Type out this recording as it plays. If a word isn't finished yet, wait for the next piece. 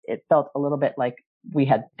it felt a little bit like we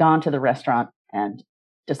had gone to the restaurant and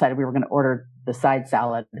decided we were going to order the side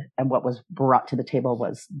salad. And what was brought to the table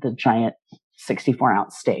was the giant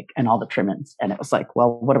 64-ounce steak and all the trimmings. And it was like,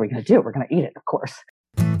 well, what are we going to do? We're going to eat it, of course.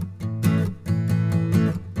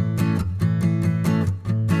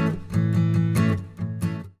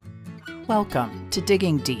 Welcome to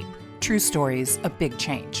Digging Deep, True Stories of Big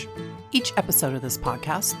Change. Each episode of this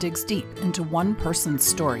podcast digs deep into one person's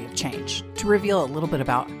story of change to reveal a little bit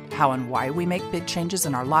about how and why we make big changes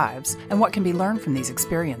in our lives and what can be learned from these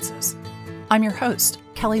experiences. I'm your host,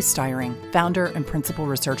 Kelly Styring, founder and principal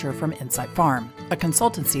researcher from Insight Farm, a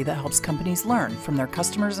consultancy that helps companies learn from their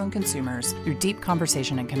customers and consumers through deep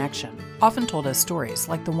conversation and connection, often told as stories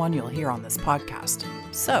like the one you'll hear on this podcast.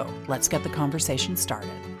 So let's get the conversation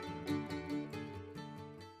started.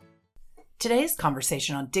 Today's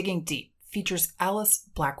conversation on Digging Deep features Alice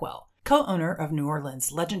Blackwell, co-owner of New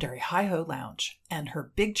Orleans' legendary Hi-Ho Lounge, and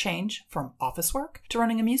her big change from office work to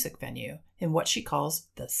running a music venue in what she calls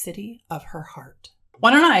the city of her heart. Why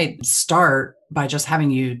don't I start by just having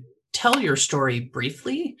you tell your story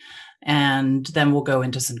briefly, and then we'll go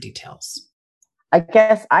into some details. I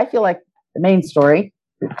guess I feel like the main story,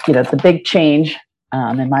 the big change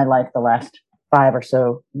in my life the last 5 or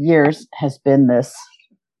so years has been this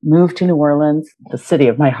move to New Orleans, the city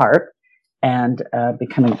of my heart, and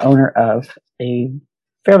becoming owner of a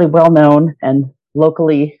fairly well-known and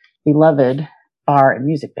locally beloved bar and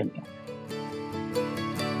music venue.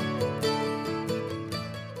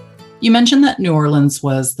 You mentioned that New Orleans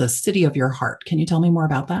was the city of your heart. Can you tell me more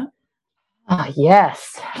about that?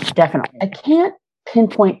 Yes, definitely. I can't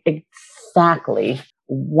pinpoint exactly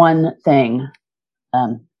one thing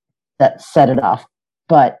that set it off,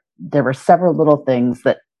 but there were several little things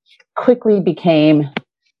that quickly became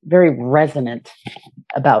very resonant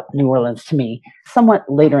about New Orleans to me, somewhat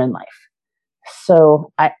later in life.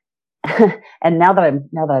 So and now that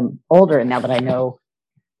I'm older, and now that I know,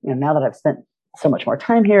 now that I've spent so much more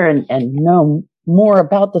time here and know more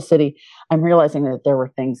about the city, I'm realizing that there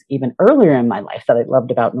were things even earlier in my life that I loved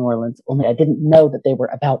about New Orleans, only I didn't know that they were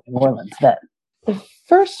about New Orleans then. The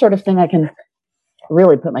first sort of thing I can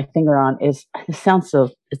really put my finger on is, it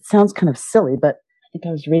sounds kind of silly, but I think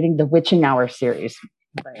I was reading the Witching Hour series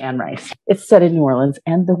by Anne Rice. It's set in New Orleans,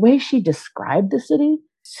 and the way she described the city,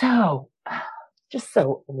 just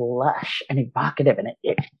so lush and evocative, and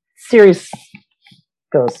it series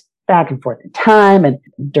goes back and forth in time and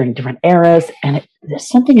during different eras, and there's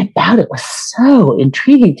something about it was so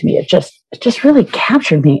intriguing to me. It just really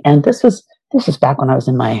captured me, and this was back when I was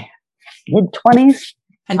in my mid-20s.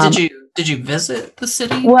 And did you visit the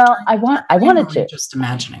city? Well, I wanted to. Just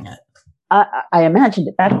imagining it. I imagined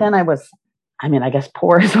it. Back then I guess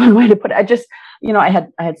poor is one way to put it. I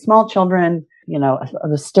had small children, I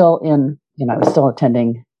was still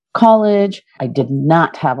attending college. I did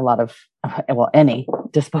not have a lot of, any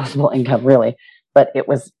disposable income really, but it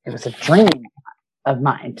was a dream of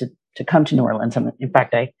mine to come to New Orleans. And in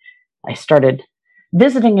fact, I started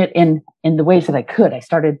visiting it in the ways that I could. I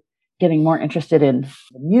started getting more interested in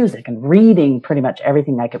music and reading pretty much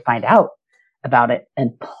everything I could find out about it,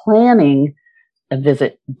 and planning a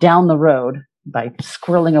visit down the road by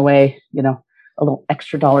squirreling away, a little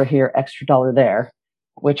extra dollar here, extra dollar there,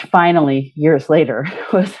 which finally years later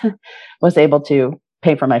was able to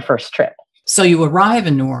pay for my first trip. So you arrive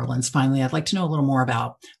in New Orleans finally. I'd like to know a little more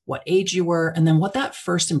about what age you were, and then what that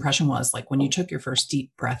first impression was like when you took your first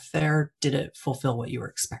deep breath there. Did it fulfill what you were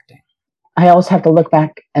expecting? I always have to look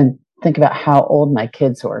back and think about how old my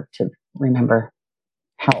kids were to remember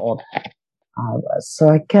how old I was. So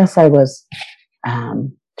I guess I was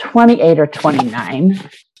 28 or 29. It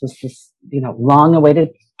was this, long-awaited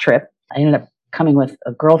trip. I ended up coming with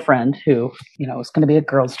a girlfriend who, was going to be a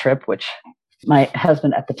girls' trip, which my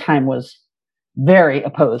husband at the time was very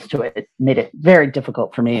opposed to it. It made it very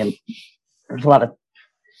difficult for me, and there was a lot of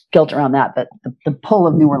guilt around that. But the pull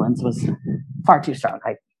of New Orleans was far too strong.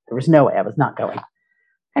 There was no way I was not going.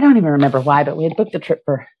 I don't even remember why, but we had booked the trip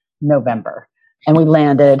for November. And we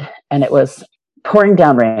landed, and it was pouring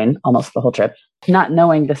down rain almost the whole trip. Not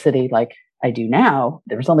knowing the city like I do now,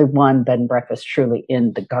 there was only one bed and breakfast truly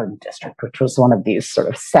in the Garden District, which was one of these sort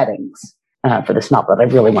of settings for this novel that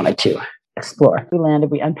I really wanted to explore. We landed,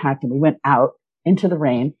 we unpacked, and we went out into the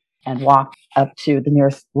rain and walked up to the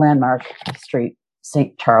nearest landmark street,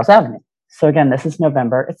 St. Charles Avenue. So again, this is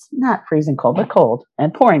November. It's not freezing cold, but cold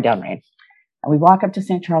and pouring down rain. And we walk up to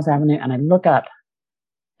St. Charles Avenue, and I look up,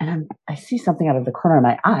 and I see something out of the corner of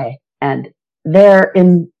my eye. And there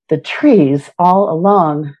in the trees all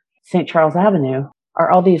along St. Charles Avenue are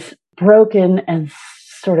all these broken and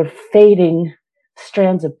sort of fading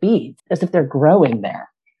strands of beads, as if they're growing there.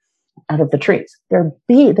 out of the trees. There are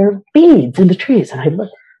beads in the trees. And I look,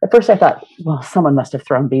 at first I thought, well, someone must have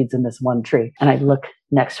thrown beads in this one tree. And I look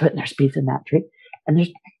next to it and there's beads in that tree. And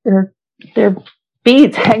there are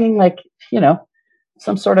beads hanging like,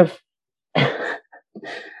 some sort of,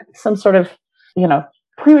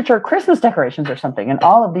 premature Christmas decorations or something in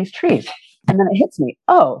all of these trees. And then it hits me.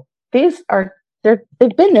 Oh, they've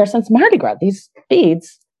been there since Mardi Gras. These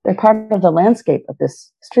beads, they're part of the landscape of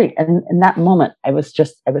this street. And in that moment, I was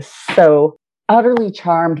so utterly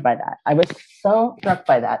charmed by that. I was so struck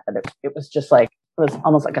by that it was just like, it was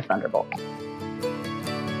almost like a thunderbolt.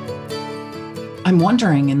 I'm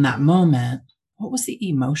wondering, in that moment, what was the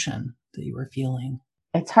emotion that you were feeling?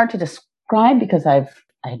 It's hard to describe because I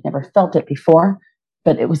had never felt it before,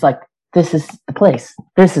 but it was like, this is the place.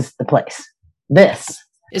 This is the place. This.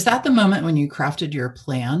 Is that the moment when you crafted your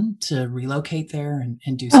plan to relocate there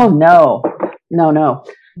and do something? Oh, no.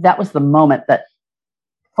 That was the moment that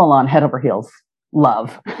full on head over heels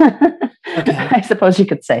love, okay. I suppose you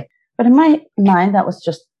could say. But in my mind, it was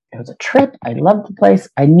a trip. I loved the place.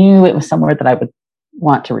 I knew it was somewhere that I would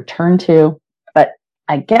want to return to. But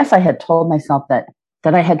I guess I had told myself that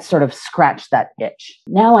I had sort of scratched that itch.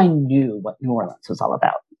 Now I knew what New Orleans was all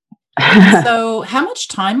about. So how much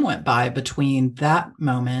time went by between that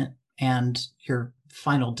moment and your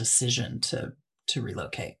final decision to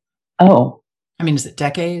relocate? Oh, I mean, is it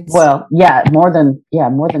decades? Well, yeah, more than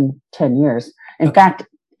 10 years. In fact,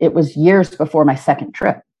 it was years before my second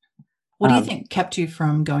trip. What do you think kept you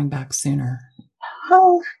from going back sooner?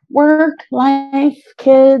 Oh, work, life,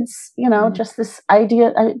 kids, just this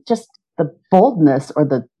idea, just the boldness or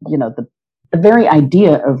the very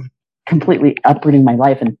idea of completely uprooting my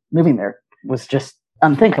life and moving there was just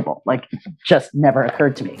unthinkable. Like, just never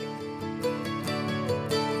occurred to me.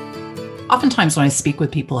 Oftentimes when I speak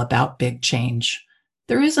with people about big change,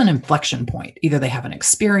 there is an inflection point. Either they have an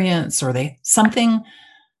experience or something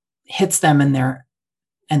hits them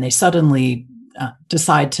and they suddenly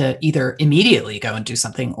decide to either immediately go and do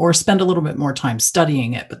something or spend a little bit more time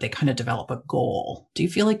studying it, but they kind of develop a goal. Do you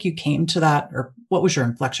feel like you came to that, or what was your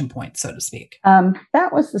inflection point, so to speak?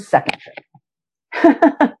 That was the second trip.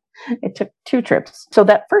 It took 2 trips. So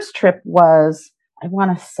that first trip was, I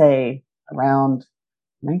want to say, around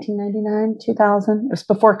 1999, 2000. It was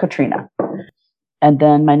before Katrina. And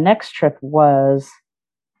then my next trip was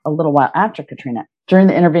a little while after Katrina. During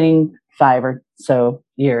the intervening 5 or so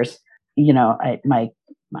years, my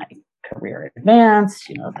career advanced,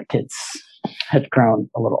 the kids had grown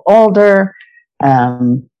a little older.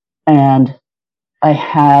 And I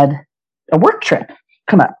had a work trip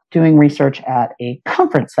come up doing research at a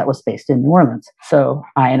conference that was based in New Orleans. So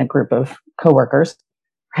I and a group of coworkers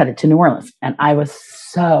headed to New Orleans, and I was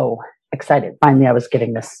so excited. Finally, I was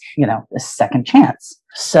getting this, this second chance.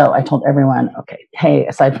 So I told everyone, okay, hey,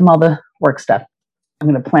 aside from all the work stuff, I'm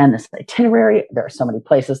going to plan this itinerary. There are so many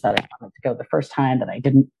places that I wanted to go the first time that I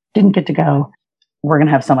didn't get to go. We're going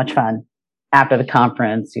to have so much fun after the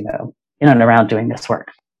conference, in and around doing this work.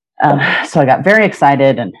 So I got very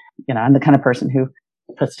excited, and, I'm the kind of person who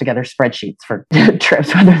puts together spreadsheets for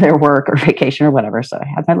trips, whether they're work or vacation or whatever. So I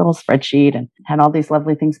had my little spreadsheet and had all these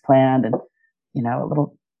lovely things planned, and, a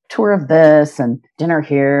little tour of this and dinner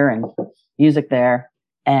here and music there.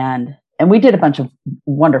 And we did a bunch of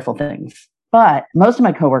wonderful things. But most of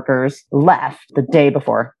my coworkers left the day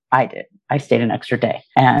before I did. I stayed an extra day.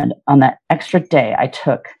 And on that extra day, I'd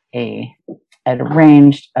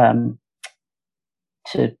arranged to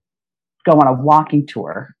go on a walking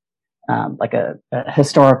tour, like a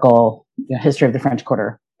historical history of the French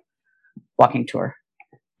Quarter walking tour.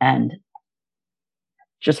 And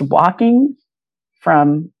just walking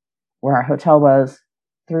from where our hotel was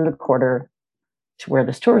through the quarter to where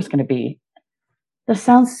this tour is going to be. This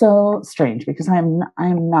sounds so strange because I'm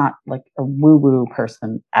not like a woo-woo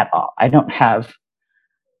person at all. I don't have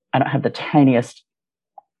the tiniest,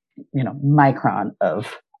 micron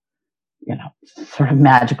of, sort of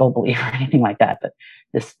magical belief or anything like that. But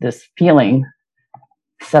this feeling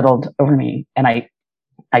settled over me, and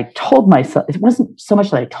I told myself, it wasn't so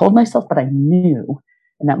much that I told myself, but I knew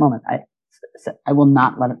in that moment, I said, I will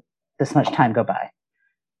not let this much time go by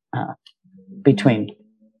between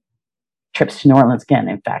trips to New Orleans again.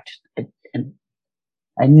 In fact, and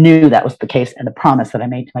I knew that was the case. And the promise that I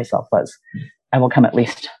made to myself was, I will come at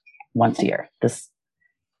least once a year.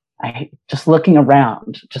 Just looking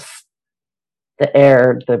around, just the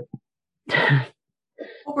air,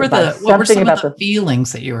 what were some of the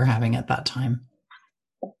feelings that you were having at that time?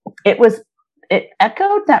 It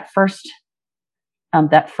echoed that first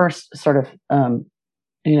sort of,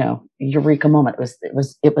 eureka moment. It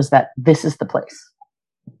was that this is the place.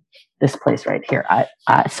 this place right here.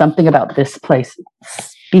 Something about this place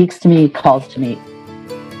speaks to me, calls to me.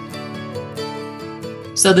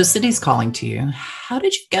 So the city's calling to you. How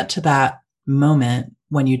did you get to that moment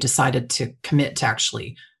when you decided to commit to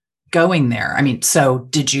actually going there? I mean, so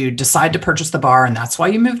did you decide to purchase the bar and that's why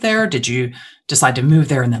you moved there? Did you decide to move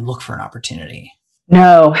there and then look for an opportunity?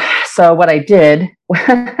 No. So what I did,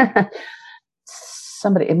 it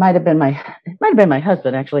might have been my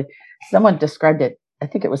husband, actually. Someone described it. I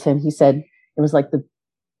think it was him. He said it was like the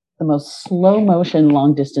most slow motion,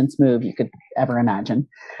 long distance move you could ever imagine.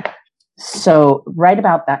 So right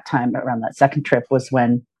about that time, around that second trip, was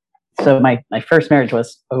when, so my first marriage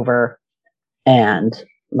was over, and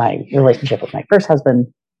my relationship with my first husband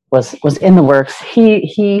was in the works.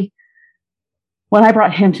 He when I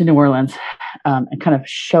brought him to New Orleans, and kind of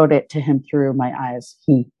showed it to him through my eyes,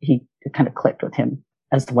 it kind of clicked with him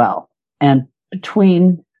as well. And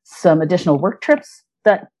between some additional work trips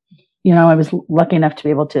that, I was lucky enough to be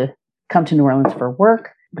able to come to New Orleans for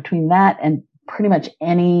work, between that and pretty much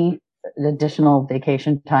any additional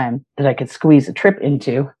vacation time that I could squeeze a trip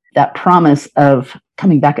into, that promise of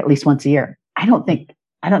coming back at least once a year. I don't think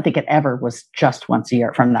it ever was just once a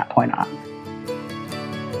year from that point on.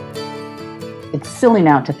 It's silly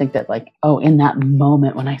now to think that, like, oh, in that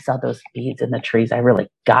moment when I saw those beads in the trees, I really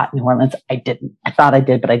got New Orleans. I didn't. I thought I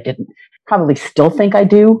did, but I didn't. Probably still think I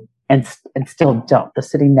do, and still don't. The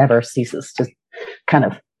city never ceases to kind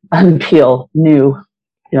of unpeel new,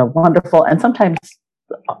 wonderful and sometimes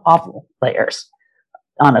awful layers.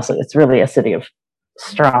 Honestly, it's really a city of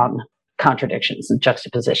strong contradictions and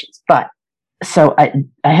juxtapositions. But so I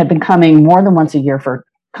had been coming more than once a year for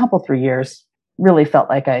a couple, 3 years. Really felt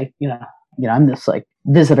like I'm this like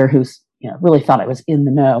visitor who's, really thought I was in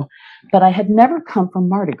the know, but I had never come from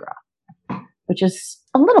Mardi Gras, which is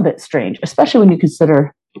a little bit strange, especially when you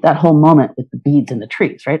consider that whole moment with the beads in the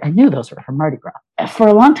trees, right? I knew those were from Mardi Gras. For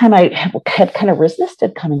a long time, I had kind of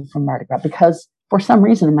resisted coming from Mardi Gras because for some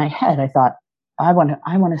reason in my head, I thought, I want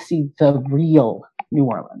to see the real New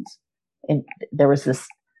Orleans. And there was this,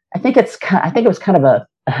 I think it was kind of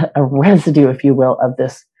a residue, if you will, of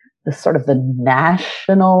this sort of the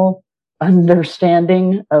national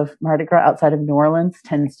understanding of Mardi Gras outside of New Orleans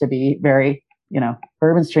tends to be very,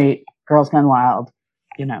 Bourbon Street, girls gone wild,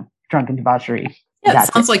 drunken debauchery. Yeah,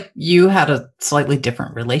 it sounds like you had a slightly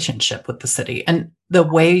different relationship with the city. And the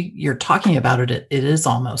way you're talking about it, it is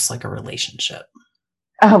almost like a relationship.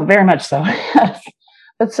 Oh, very much so.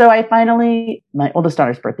 But so my oldest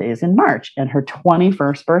daughter's birthday is in March, and her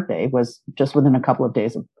 21st birthday was just within a couple of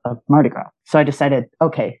days of Mardi Gras. So I decided,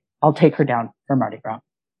 okay, I'll take her down for Mardi Gras.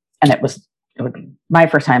 And it would be my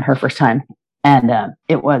first time, her first time. And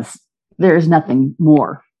there is nothing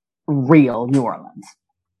more real New Orleans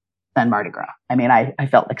than Mardi Gras. I mean, I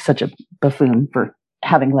felt like such a buffoon for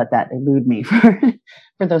having let that elude me for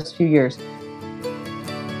those few years.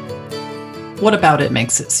 What about it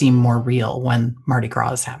makes it seem more real when Mardi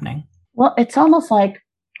Gras is happening? Well, it's almost like,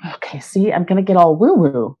 okay, see, I'm going to get all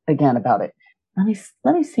woo-woo again about it. Let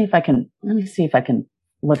me see if I can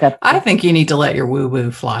look up. I think you need to let your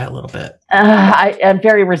woo-woo fly a little bit. I am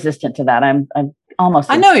very resistant to that. I'm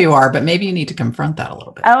almost. I know you are, but maybe you need to confront that a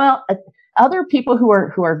little bit. Well, other people who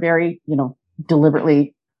are very,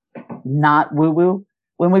 deliberately not woo-woo,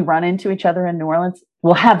 when we run into each other in New Orleans,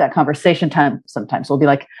 we'll have that conversation time. Sometimes we'll be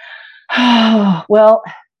like, oh, well,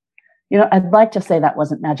 I'd like to say that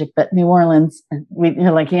wasn't magic, but New Orleans,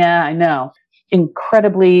 you're like, yeah, I know.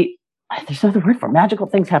 Incredibly, there's another word for it, magical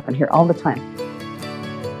things happen here all the time.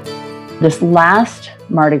 This last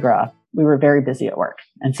Mardi Gras, we were very busy at work.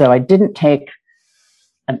 And so I didn't take,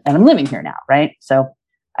 and I'm living here now, right? So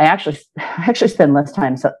I actually spend less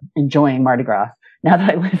time enjoying Mardi Gras now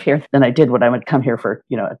that I live here than I did when I would come here for,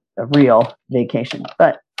 a real vacation.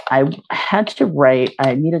 But I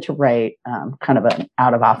needed to write kind of an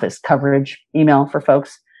out of office coverage email for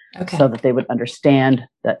folks, okay, so that they would understand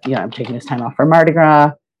that, I'm taking this time off for Mardi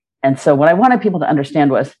Gras. And so what I wanted people to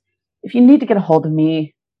understand was, if you need to get a hold of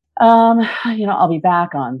me, I'll be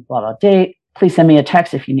back on blah, blah date. Please send me a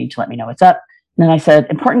text if you need to let me know what's up. And then I said,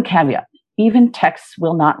 important caveat, even texts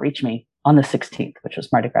will not reach me on the 16th, which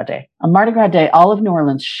was Mardi Gras Day. On Mardi Gras Day, all of New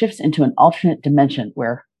Orleans shifts into an alternate dimension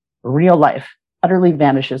where real life utterly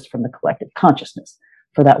vanishes from the collective consciousness.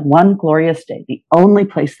 For that one glorious day, the only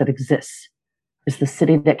place that exists is the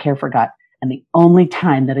city that care forgot, and the only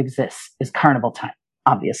time that exists is carnival time.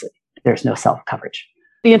 Obviously, there's no self-coverage.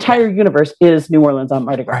 The entire universe is New Orleans on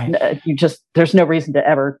Mardi Gras. Right. There's no reason to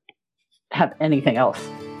ever have anything else.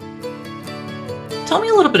 Tell me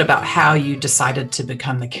a little bit about how you decided to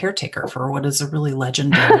become the caretaker for what is a really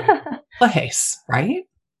legendary place, right?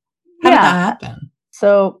 How did that happen?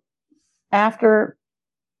 So after,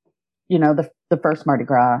 the first Mardi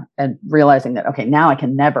Gras and realizing that, okay, now I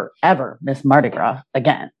can never, ever miss Mardi Gras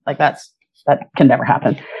again. Like that can never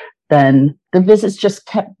happen. Then the visits just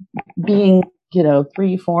kept being,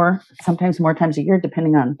 3, 4, sometimes more times a year,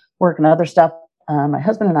 depending on work and other stuff. My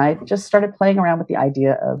husband and I just started playing around with the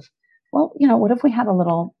idea of, well, what if we had a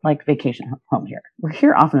little like vacation home here? We're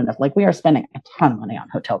here often enough. Like we are spending a ton of money on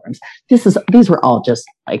hotel rooms. These were all just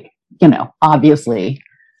like, obviously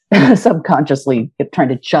subconsciously trying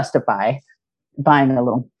to justify buying a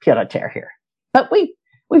little pied-à-terre here. But we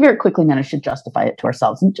very quickly managed to justify it to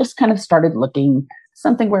ourselves and just kind of started looking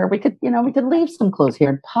something where we could leave some clothes here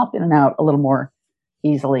and pop in and out a little more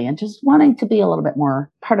easily, and just wanting to be a little bit more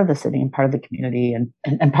part of the city and part of the community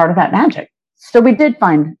and part of that magic. So we did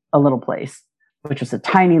find a little place, which was a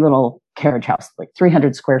tiny little carriage house, like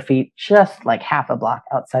 300 square feet, just like half a block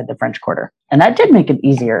outside the French Quarter. And that did make it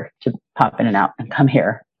easier to pop in and out and come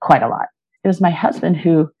here quite a lot. It was my husband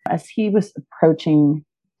who, as he was approaching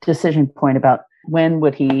decision point about when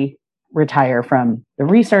would he retire from the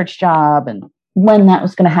research job and when that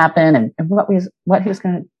was going to happen and what he was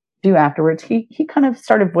going to do afterwards, he kind of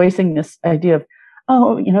started voicing this idea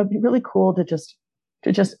of, it'd be really cool to just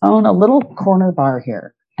own a little corner bar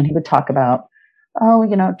here. And he would talk about,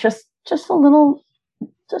 just a little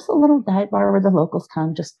dive bar where the locals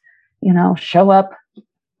come, just, show up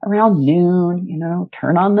around noon,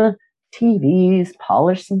 turn on the TVs,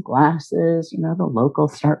 polish some glasses, the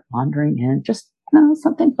locals start wandering in, just,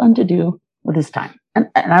 something fun to do with his time. And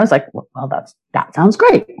I was like, well, that sounds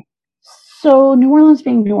great. So New Orleans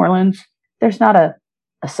being New Orleans, there's not a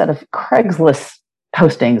set of Craigslist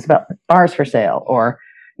postings about bars for sale, or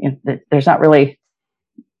there's not really.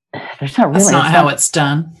 That's not how it's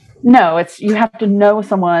done. No, you have to know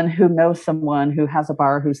someone who has a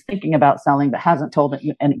bar who's thinking about selling but hasn't told it,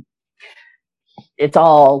 and it's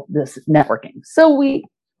all this networking. So we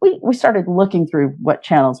started looking through what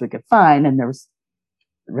channels we could find, and there was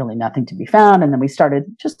really nothing to be found. And then we started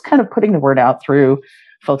just kind of putting the word out through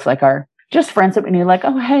folks like our just friends that we knew, like,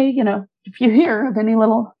 oh, hey, if you hear of any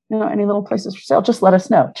little places for sale, just let us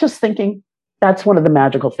know. Just thinking that's one of the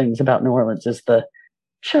magical things about New Orleans is the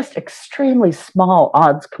just extremely small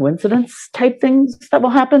odds coincidence type things that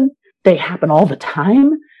will happen. They happen all the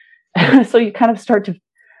time. So you kind of start to,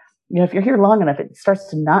 if you're here long enough, it starts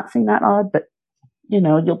to not seem that odd, but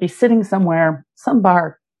you'll be sitting somewhere, some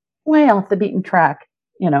bar way off the beaten track,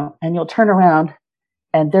 and you'll turn around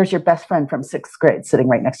and there's your best friend from 6th grade sitting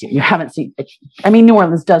right next to you. You haven't seen it. I mean, New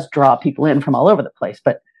Orleans does draw people in from all over the place,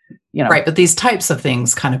 but Right. But these types of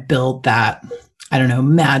things kind of build that, I don't know,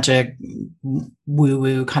 magic,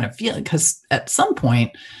 woo-woo kind of feeling. Because at some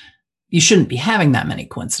point, you shouldn't be having that many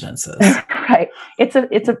coincidences. Right. It's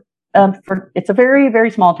a very,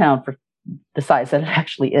 very small town for the size that it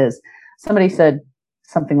actually is. Somebody said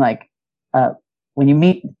something like, when you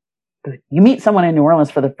meet someone in New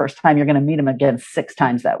Orleans for the first time, you're going to meet them again 6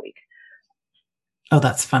 times that week. Oh,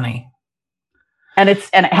 that's funny. And it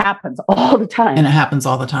happens all the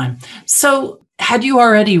time. So had you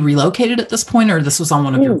already relocated at this point, or this was on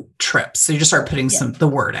one of your trips? So you just started putting the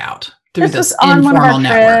word out through this informal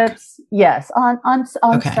network. Trips. Yes, on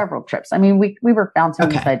several trips. I mean, we were bouncing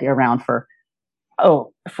this idea around for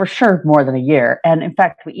sure more than a year. And in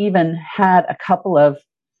fact, we even had a couple of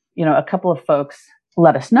folks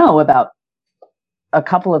let us know about a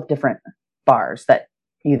couple of different bars that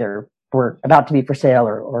either were about to be for sale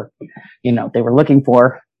or they were looking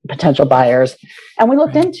for potential buyers. And we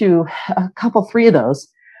looked into 3 of those,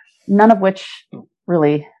 none of which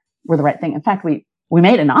really were the right thing. In fact, we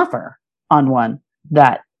made an offer on one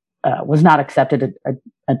that was not accepted.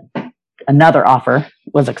 Another offer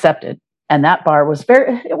was accepted. And that bar was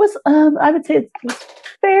I would say it was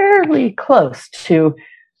fairly close to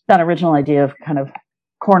that original idea of kind of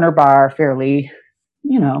corner bar, fairly,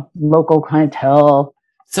 local clientele.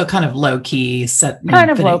 So kind of low key,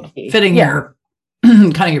 fitting your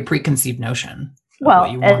kind of your preconceived notion. Well,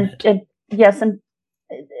 what you wanted. and yes, and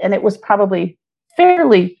it was probably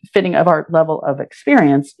fairly fitting of our level of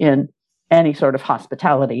experience in any sort of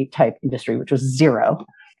hospitality type industry, which was zero.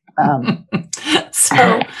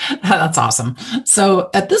 So that's awesome. So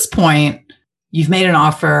at this point, you've made an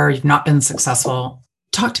offer, you've not been successful.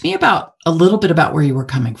 Talk to me a little bit about where you were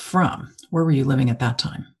coming from. Where were you living at that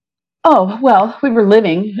time? Oh, well, we were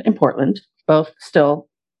living in Portland, both still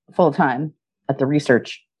full time at the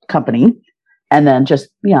research company, and then just,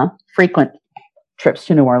 frequent trips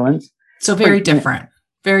to New Orleans. So very different,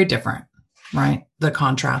 right? The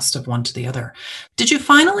contrast of one to the other. Did you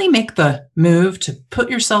finally make the move to put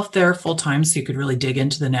yourself there full time so you could really dig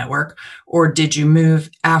into the network? Or did you move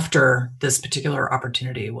after this particular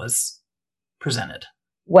opportunity was presented?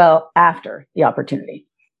 Well, after the opportunity,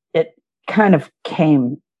 it kind of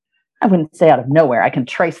came, I wouldn't say out of nowhere. I can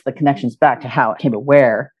trace the connections back to how I became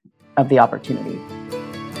aware of the opportunity.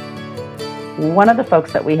 One of the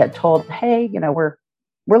folks that we had told, hey, we're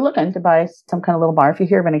looking to buy some kind of little bar. If you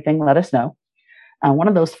hear of anything, let us know. One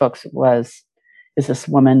of those folks is this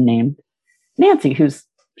woman named Nancy,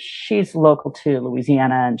 she's local to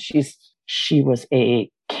Louisiana, and she was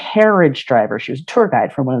a carriage driver. She was a tour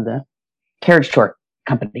guide for one of the carriage tour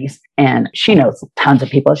companies, and she knows tons of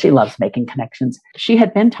people. She loves making connections. She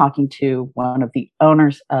had been talking to one of the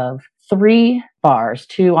owners of 3 bars,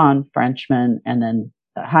 2 on Frenchman and then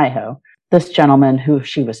the Hi-Ho. This gentleman who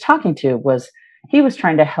she was talking to was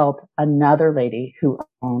trying to help another lady who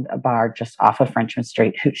owned a bar just off of Frenchman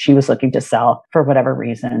Street, who she was looking to sell for whatever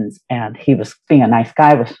reasons. And he was, being a nice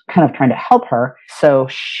guy, was kind of trying to help her. So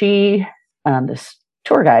she, this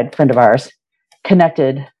tour guide friend of ours,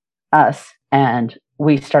 connected us, and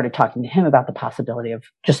we started talking to him about the possibility of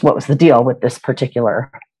just what was the deal with this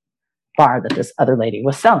particular bar that this other lady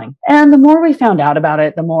was selling. And the more we found out about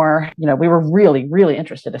it, the more, we were really, really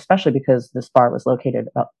interested, especially because this bar was located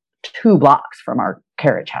about 2 blocks from our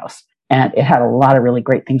carriage house. And it had a lot of really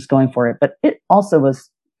great things going for it, but it also was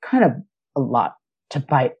kind of a lot to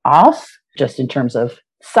bite off, just in terms of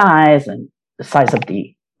size and the size of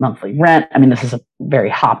the monthly rent. I mean, this is a very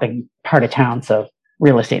hopping part of town, so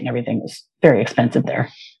real estate and everything was very expensive there.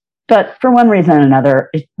 But for one reason or another,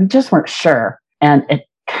 we just weren't sure. And it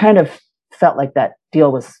kind of felt like that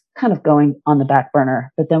deal was kind of going on the back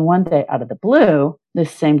burner. But then one day, out of the blue,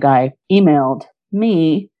 this same guy emailed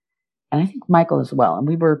me, and I think Michael as well. And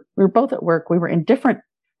we were both at work. We were in different,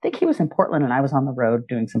 I think he was in Portland and I was on the road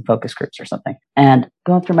doing some focus groups or something, and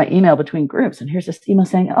going through my email between groups. And here's this email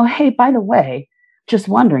saying, oh, hey, by the way, just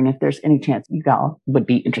wondering if there's any chance you all would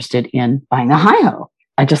be interested in buying a Hi-Ho.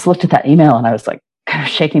 I just looked at that email and I was like, kind of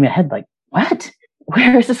shaking my head, like, what?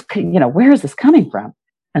 Where is this, where is this coming from?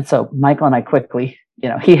 And so Michael and I quickly,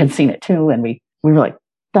 he had seen it too. And we were like,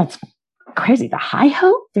 that's crazy. The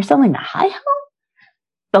Hi-Ho? They're selling the Hi-Ho?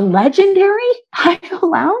 The legendary Hi-Ho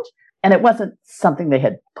Lounge? And it wasn't something they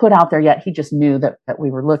had put out there yet. He just knew that we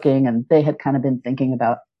were looking, and they had kind of been thinking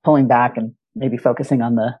about pulling back and maybe focusing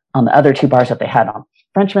on the other 2 bars that they had on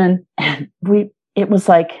Frenchman. And it was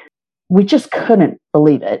like, we just couldn't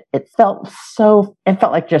believe it. It felt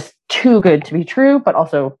like just too good to be true, but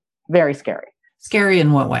also very scary. Scary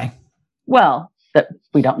in what way? Well, that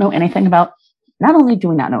we don't know anything about, not only do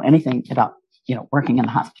we not know anything about, working in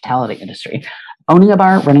the hospitality industry, owning a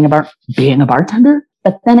bar, running a bar, being a bartender,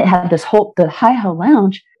 but then it had the Hi-Ho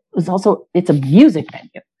Lounge it's a music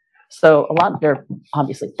venue. So there are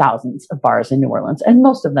obviously thousands of bars in New Orleans, and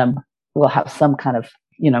most of them will have some kind of,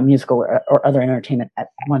 musical or other entertainment at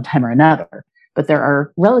one time or another. But there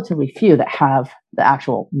are relatively few that have the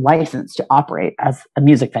actual license to operate as a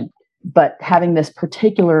music venue. But having this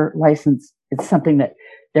particular license, it's something that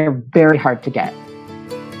they're very hard to get.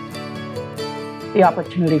 The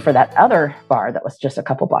opportunity for that other bar that was just a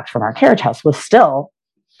couple blocks from our carriage house was still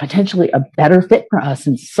potentially a better fit for us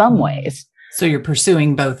in some ways. So you're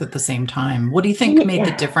pursuing both at the same time. What do you think made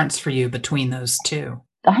the difference for you between those 2?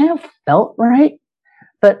 I have felt right,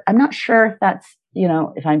 but I'm not sure if that's,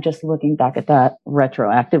 if I'm just looking back at that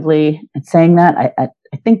retroactively and saying that, I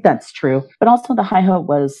think that's true. But also the Hi-Ho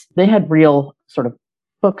they had real sort of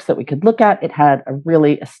books that we could look at. It had a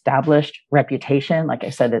really established reputation. Like I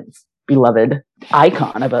said, it's beloved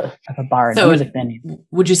icon of a bar and music venue.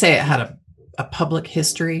 Would you say it had a public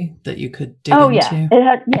history that you could dig into? Yeah.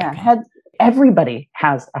 It had everybody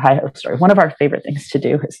has a Hi-Ho story. One of our favorite things to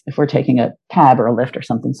do is if we're taking a cab or a Lyft or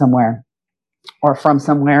something somewhere, or from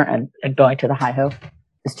somewhere and going to the Hi-Ho,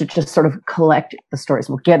 is to just sort of collect the stories.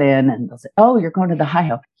 We'll get in and they'll say, oh, you're going to the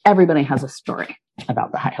Hi-Ho. Everybody has a story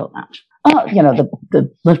about the Hi-Ho Lounge. Oh,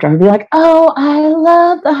 the Lyft driver will be like, oh, I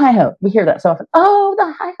love the Hi-Ho. We hear that so often. Oh,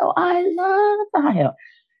 the Hi-Ho. I love the Hi-Ho.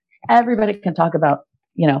 Everybody can talk about,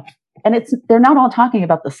 and they're not all talking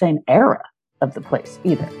about the same era of the place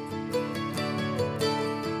either.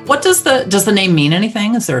 What does the name mean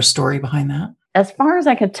anything? Is there a story behind that? As far as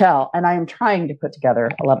I could tell, and I am trying to put together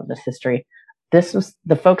a lot of this history, this was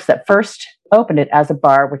the folks that first opened it as a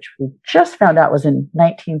bar, which we just found out was in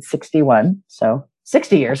 1961. So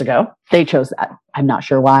 60 years ago, they chose that. I'm not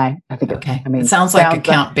sure why. I think it sounds like a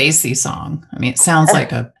Count Basie song. I mean, it sounds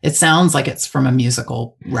like it's from a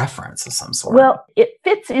musical reference of some sort. Well, it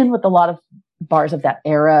fits in with a lot of bars of that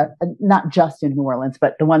era, not just in New Orleans,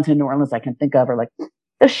 but the ones in New Orleans I can think of are like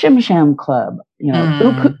the Shim Sham Club,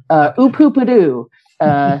 Oopoopadoo.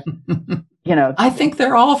 I think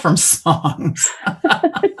they're all from songs.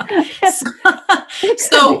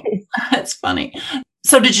 So that's funny.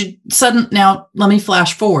 So now let me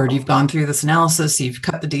flash forward. You've gone through this analysis, you've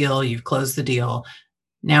cut the deal, you've closed the deal.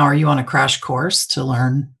 Now, are you on a crash course to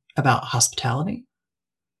learn about hospitality?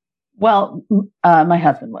 Well, my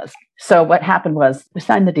husband was. So what happened was we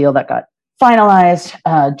signed the deal that got finalized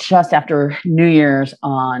just after New Year's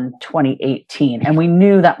on 2018, and we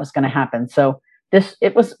knew that was going to happen. So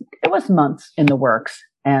it was months in the works,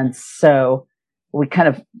 and so we kind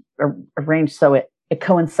of arranged so it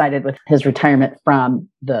coincided with his retirement from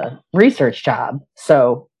the research job.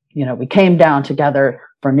 So we came down together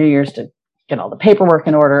for New Year's to get all the paperwork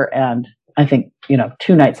in order, and I think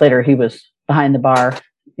 2 nights later he was behind the bar,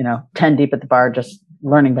 10 deep at the bar, just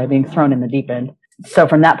learning by being thrown in the deep end. So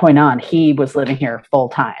from that point on, he was living here full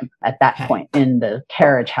time at that point in the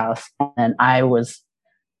carriage house. And I was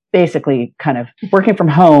basically kind of working from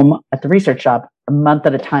home at the research job a month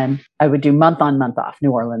at a time. I would do month on, month off,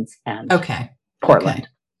 New Orleans and Portland. Okay.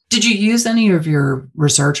 Did you use any of your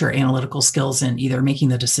research or analytical skills in either making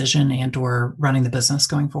the decision and or running the business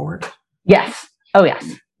going forward? Yes. Oh,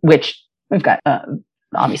 yes. Which we've got,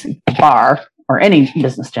 obviously, the bar or any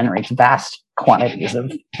business generates vast quantities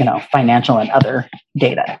of, financial and other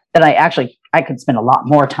data that I could spend a lot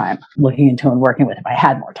more time looking into and working with if I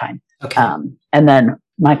had more time. Okay. And then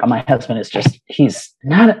Michael, my husband, is he's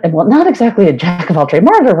not exactly a jack of all trades,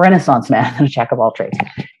 more of a Renaissance man than a jack of all trades.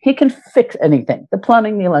 He can fix anything, the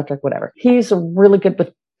plumbing, the electric, whatever. He's really good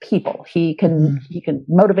with people. He can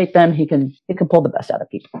motivate them. He can pull the best out of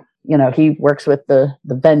people. He works with the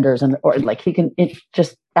vendors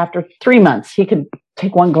just after 3 months, he can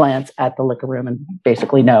take one glance at the liquor room and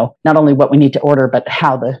basically know not only what we need to order, but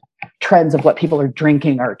how the trends of what people are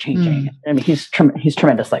drinking are changing. I mean, he's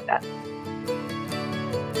tremendous like that.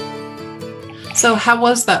 So how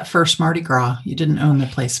was that first Mardi Gras? You didn't own the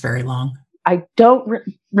place very long. I don't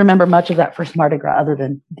remember much of that first Mardi Gras other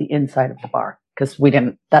than the inside of the bar, because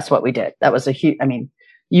that's what we did. That was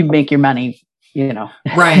you make your money,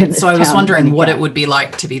 Right. So I was wondering what it would be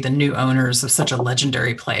like to be the new owners of such a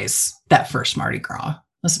legendary place that first Mardi Gras.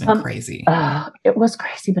 Must have been crazy. It was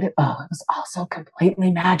crazy, but it was also completely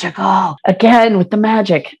magical. Again, with the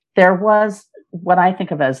magic, there was what I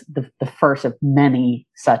think of as the first of many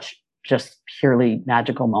such just purely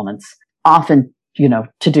magical moments, often,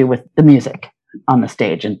 to do with the music on the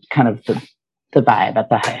stage and kind of the vibe at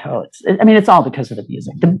the hi-ho. It's all because of the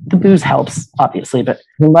music. The booze helps, obviously, but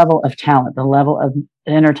the level of talent, the level of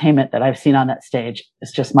entertainment that I've seen on that stage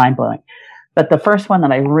is just mind-blowing. But the first one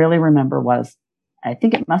that I really remember was, I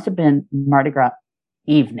think it must have been Mardi Gras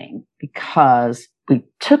evening, because we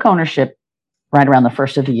took ownership right around the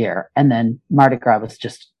first of the year, and then Mardi Gras was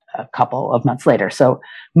just a couple of months later. So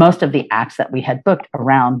most of the acts that we had booked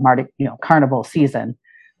around Carnival season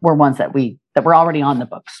were ones that were already on the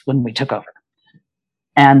books when we took over.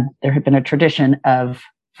 And there had been a tradition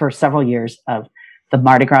for several years of the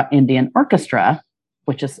Mardi Gras Indian Orchestra,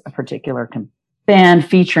 which is a particular band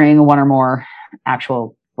featuring one or more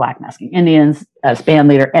actual Black masking Indians as band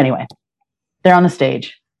leader. Anyway, they're on the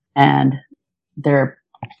stage and they're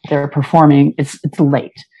performing. It's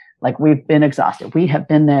late. Like, we've been exhausted. We have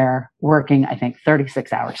been there working, I think,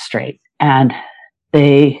 36 hours straight. And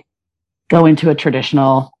they go into a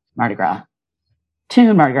traditional Mardi Gras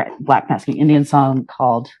tune, Mardi Gras Black masking Indian song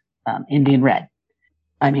called Indian Red.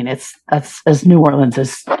 I mean, that's as New Orleans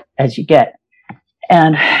as you get.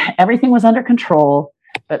 And everything was under control,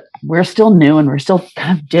 but we're still new and we're still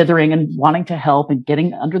kind of dithering and wanting to help and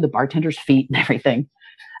getting under the bartender's feet and everything.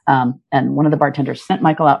 And one of the bartenders sent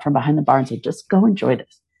Michael out from behind the bar and said, just go enjoy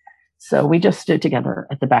this. So we just stood together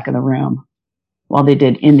at the back of the room while they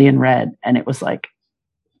did Indian Red. And it was like,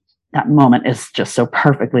 that moment is just so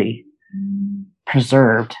perfectly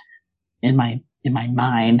preserved in my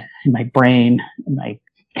mind, in my brain, in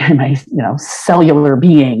my cellular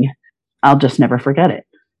being. I'll just never forget it.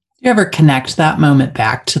 Do you ever connect that moment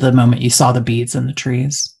back to the moment you saw the beads in the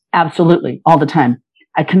trees? Absolutely. All the time.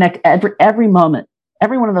 I connect every moment.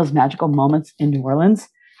 Every one of those magical moments in New Orleans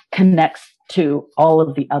connects to all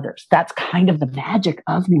of the others. That's kind of the magic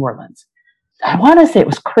of New Orleans. I want to say it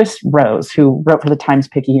was Chris Rose who wrote for the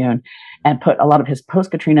Times-Picayune and put a lot of his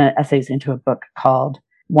post-Katrina essays into a book called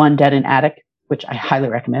One Dead in Attic, which I highly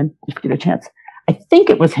recommend if you get a chance. I think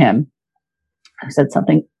it was him who said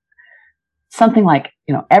something like,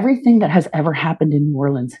 everything that has ever happened in New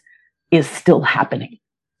Orleans is still happening.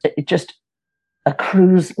 It just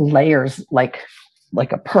accrues layers like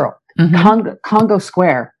a pearl. Mm-hmm. Congo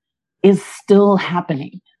Square is still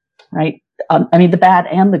happening, right? The bad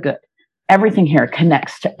and the good. Everything here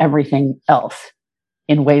connects to everything else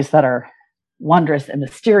in ways that are wondrous and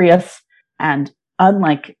mysterious. And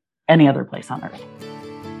unlike any other place on earth.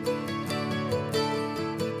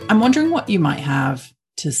 I'm wondering what you might have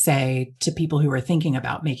to say to people who are thinking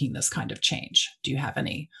about making this kind of change. Do you have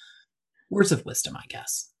any words of wisdom, I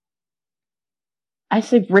guess? I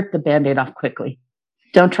say rip the Band-Aid off quickly.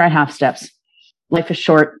 Don't try half steps. Life is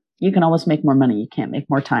short. You can always make more money. You can't make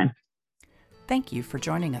more time. Thank you for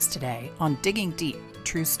joining us today on Digging Deep,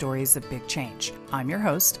 True Stories of Big Change. I'm your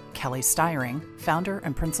host, Kelly Styring, founder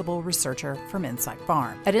and principal researcher from Insight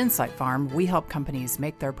Farm. At Insight Farm, we help companies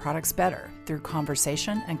make their products better through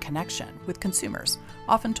conversation and connection with consumers,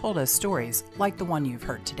 often told as stories like the one you've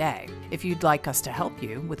heard today. If you'd like us to help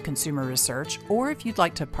you with consumer research, or if you'd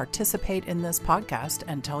like to participate in this podcast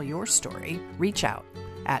and tell your story, reach out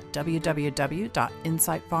at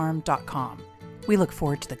www.insightfarm.com. We look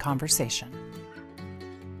forward to the conversation.